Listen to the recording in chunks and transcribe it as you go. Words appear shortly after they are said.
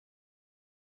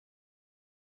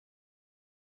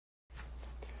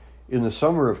In the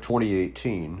summer of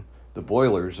 2018, the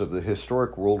boilers of the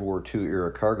historic World War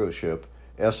II-era cargo ship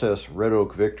SS Red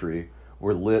Oak Victory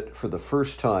were lit for the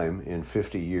first time in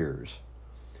 50 years.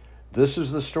 This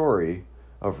is the story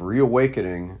of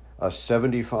reawakening a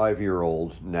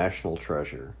 75-year-old national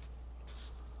treasure.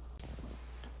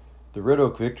 The Red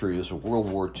Oak Victory is a World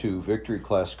War II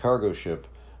Victory-class cargo ship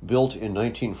built in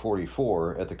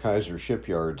 1944 at the Kaiser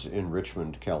Shipyards in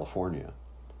Richmond, California.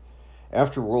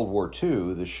 After World War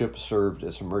II, the ship served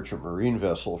as a merchant marine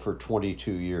vessel for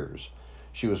 22 years.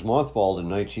 She was mothballed in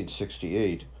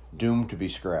 1968, doomed to be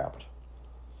scrapped.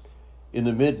 In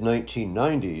the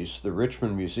mid-1990s, the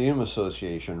Richmond Museum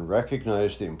Association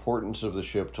recognized the importance of the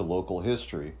ship to local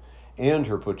history and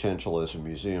her potential as a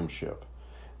museum ship.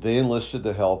 They enlisted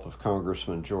the help of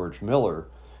Congressman George Miller,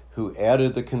 who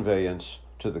added the conveyance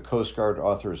to the Coast Guard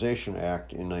Authorization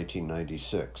Act in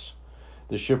 1996.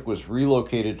 The ship was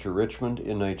relocated to Richmond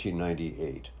in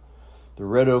 1998. The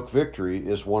Red Oak Victory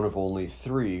is one of only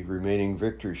 3 remaining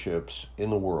Victory ships in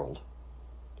the world.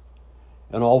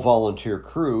 An all-volunteer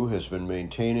crew has been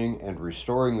maintaining and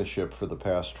restoring the ship for the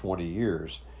past 20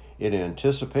 years in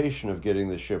anticipation of getting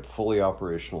the ship fully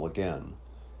operational again.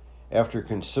 After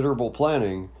considerable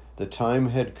planning, the time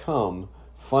had come,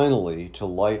 finally, to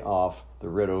light off the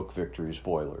Red Oak Victory's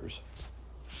boilers.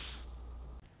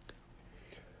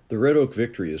 The Red Oak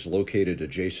Victory is located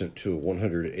adjacent to a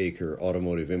 100-acre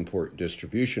automotive import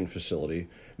distribution facility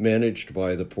managed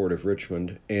by the Port of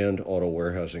Richmond and Auto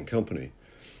Warehousing Company.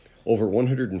 Over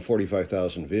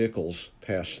 145,000 vehicles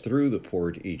pass through the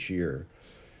port each year.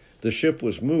 The ship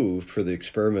was moved for the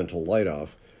experimental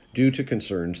light-off due to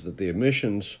concerns that the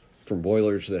emissions from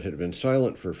boilers that had been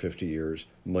silent for 50 years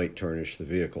might tarnish the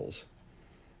vehicles.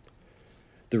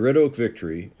 The Red Oak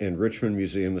Victory and Richmond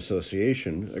Museum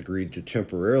Association agreed to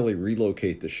temporarily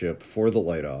relocate the ship for the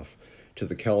light-off to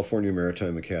the California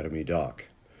Maritime Academy dock.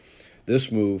 This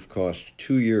move cost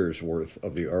 2 years' worth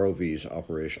of the ROV's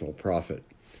operational profit.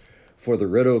 For the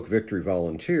Red Oak Victory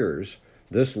volunteers,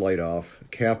 this light-off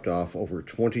capped off over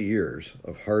 20 years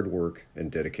of hard work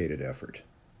and dedicated effort.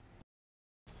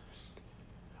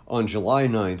 On July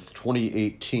 9,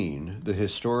 2018, the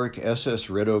historic SS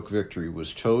Red Oak Victory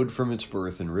was towed from its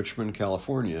berth in Richmond,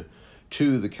 California,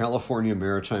 to the California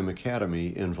Maritime Academy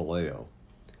in Vallejo.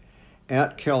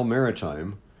 At Cal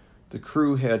Maritime, the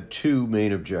crew had 2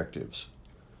 main objectives.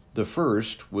 The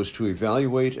first was to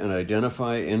evaluate and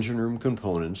identify engine room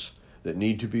components that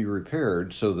need to be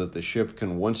repaired so that the ship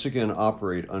can once again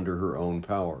operate under her own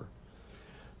power.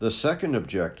 The second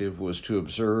objective was to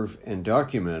observe and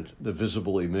document the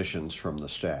visible emissions from the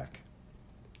stack.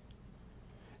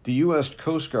 The U.S.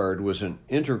 Coast Guard was an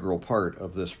integral part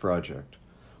of this project.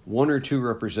 1 or 2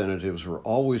 representatives were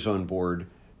always on board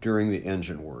during the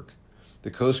engine work. The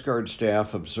Coast Guard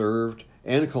staff observed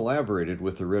and collaborated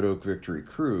with the Red Oak Victory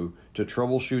crew to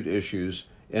troubleshoot issues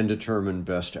and determine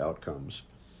best outcomes.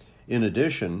 In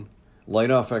addition,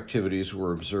 light-off activities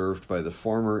were observed by the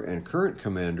former and current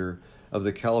commander of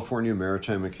the California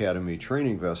Maritime Academy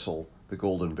training vessel, the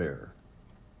Golden Bear.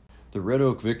 The Red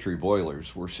Oak Victory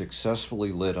boilers were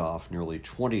successfully lit off nearly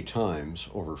 20 times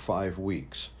over 5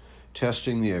 weeks,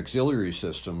 testing the auxiliary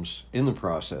systems in the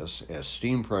process as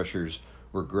steam pressures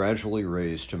were gradually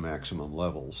raised to maximum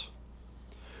levels.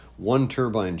 1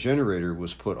 turbine generator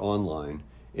was put online,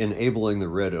 enabling the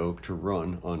Red Oak to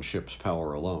run on ship's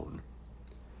power alone.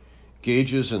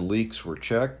 Gauges and leaks were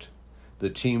checked. The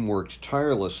team worked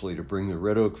tirelessly to bring the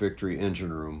Red Oak Victory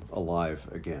engine room alive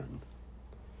again.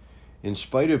 In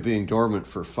spite of being dormant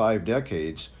for 5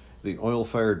 decades, the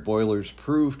oil-fired boilers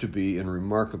proved to be in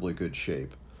remarkably good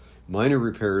shape. Minor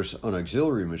repairs on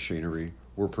auxiliary machinery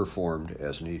were performed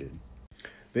as needed.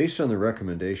 Based on the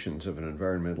recommendations of an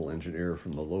environmental engineer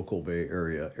from the local Bay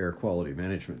Area Air Quality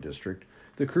Management District,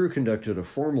 the crew conducted a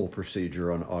formal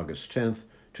procedure on August 10th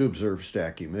to observe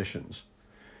stack emissions.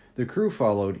 The crew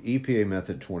followed EPA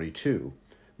Method 22.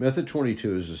 Method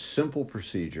 22 is a simple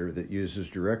procedure that uses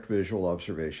direct visual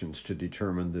observations to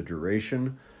determine the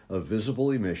duration of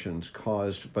visible emissions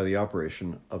caused by the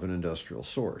operation of an industrial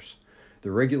source.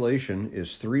 The regulation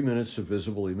is 3 minutes of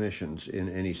visible emissions in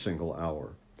any single hour.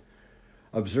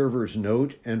 Observers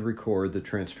note and record the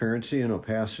transparency and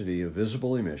opacity of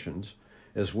visible emissions,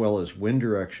 as well as wind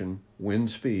direction,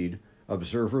 wind speed,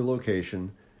 observer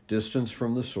location, distance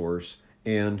from the source,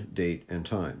 and date and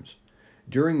times.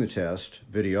 During the test,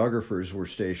 videographers were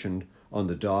stationed on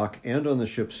the dock and on the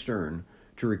ship's stern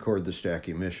to record the stack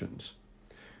emissions.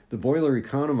 The boiler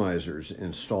economizers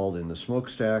installed in the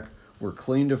smokestack were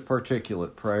cleaned of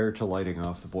particulate prior to lighting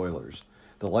off the boilers.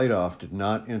 The light-off did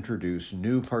not introduce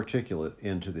new particulate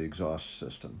into the exhaust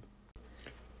system.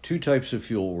 Two types of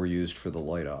fuel were used for the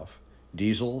light-off: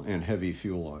 diesel and heavy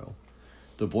fuel oil.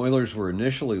 The boilers were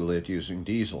initially lit using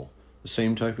diesel, the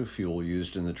same type of fuel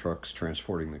used in the trucks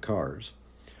transporting the cars.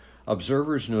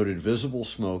 Observers noted visible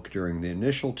smoke during the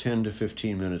initial 10 to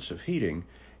 15 minutes of heating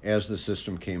as the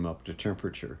system came up to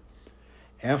temperature.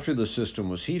 After the system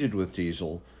was heated with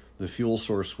diesel, the fuel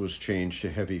source was changed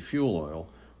to heavy fuel oil,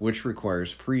 which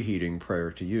requires preheating prior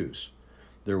to use.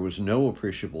 There was no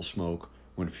appreciable smoke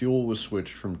when fuel was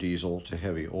switched from diesel to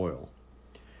heavy oil.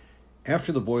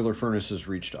 After the boiler furnaces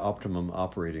reached optimum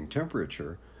operating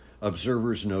temperature,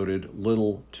 observers noted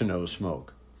little to no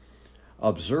smoke.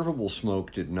 Observable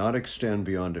smoke did not extend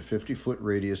beyond a 50-foot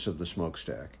radius of the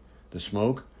smokestack. The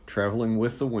smoke, traveling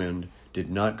with the wind,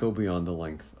 did not go beyond the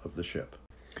length of the ship.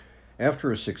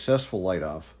 After a successful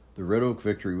light-off, the Red Oak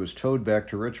Victory was towed back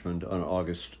to Richmond on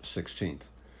August 16th.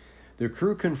 The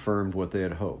crew confirmed what they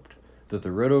had hoped, that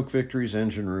the Red Oak Victory's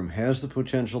engine room has the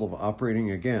potential of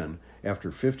operating again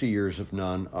after 50 years of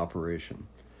non-operation.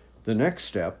 The next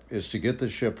step is to get the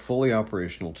ship fully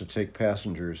operational to take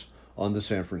passengers on the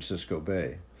San Francisco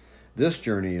Bay. This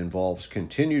journey involves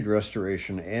continued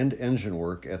restoration and engine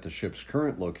work at the ship's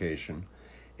current location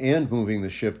and moving the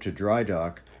ship to dry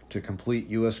dock to complete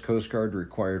U.S. Coast Guard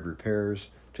required repairs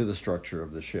to the structure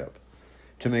of the ship.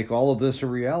 To make all of this a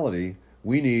reality,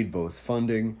 we need both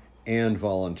funding and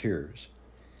volunteers.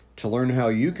 To learn how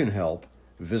you can help,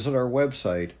 visit our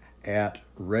website at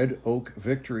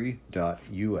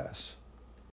redoakvictory.us.